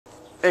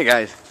Hey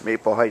guys,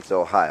 Maple Heights,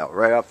 Ohio,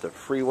 right off the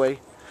freeway.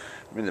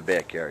 I'm in the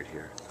backyard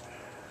here.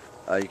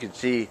 You can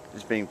see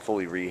it's being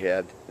fully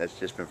rehabbed. That's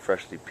just been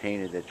freshly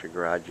painted. That's your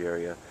garage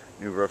area.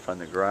 New roof on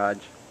the garage.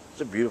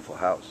 It's a beautiful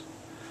house.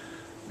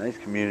 Nice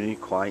community,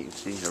 quiet. You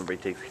see everybody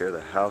takes care of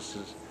the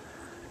houses.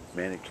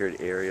 Manicured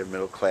area,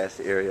 middle class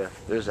area.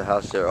 There's a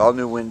house there. All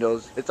new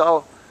windows. It's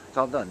all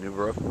done. New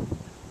roof.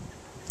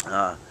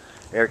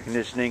 Air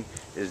conditioning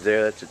is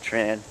there. That's a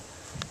Tran.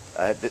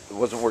 It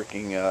wasn't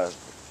working.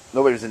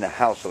 Nobody was in the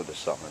house over the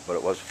summer, but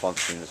it was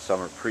functioning the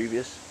summer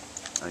previous.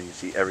 You can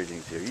see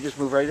everything's here. You just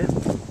move right in.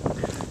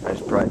 Nice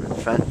private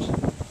fence.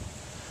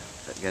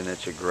 Again,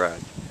 that's your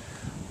garage.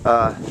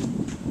 The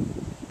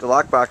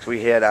lockbox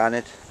we had on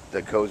it,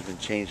 the code's been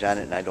changed on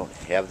it, and I don't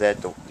have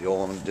that. The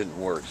old one didn't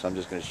work, so I'm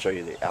just going to show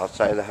you the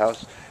outside of the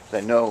house.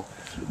 I know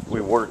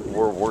we're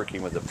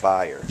working with a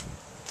buyer,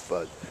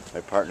 but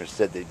my partner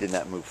said they did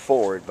not move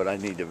forward, but I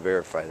need to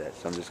verify that.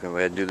 So I'm just going to go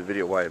ahead and do the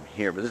video while I'm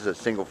here. But this is a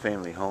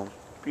single-family home.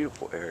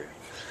 Beautiful area.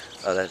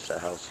 That's the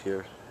house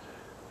here.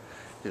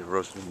 The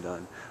roof's been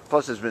done.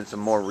 Plus, there's been some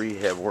more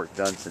rehab work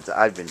done since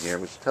I've been here,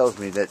 which tells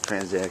me that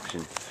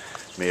transaction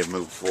may have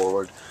moved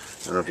forward.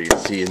 I don't know if you can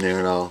see in there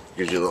and all.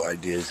 Gives you a little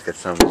idea. It's got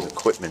some of his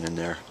equipment in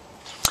there.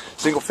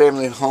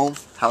 Single-family home.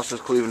 House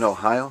is Cleveland,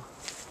 Ohio.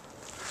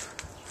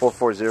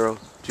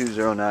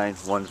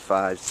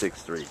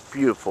 440-209-1563.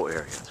 Beautiful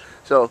area.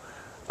 So,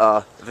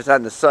 if it's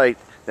on the site,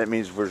 that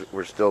means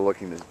we're still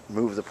looking to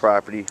move the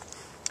property.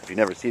 If you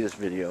never see this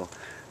video,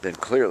 then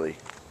clearly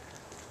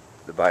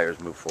the buyers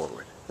move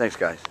forward. Thanks,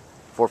 guys.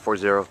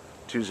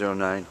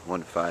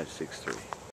 440-209-1563.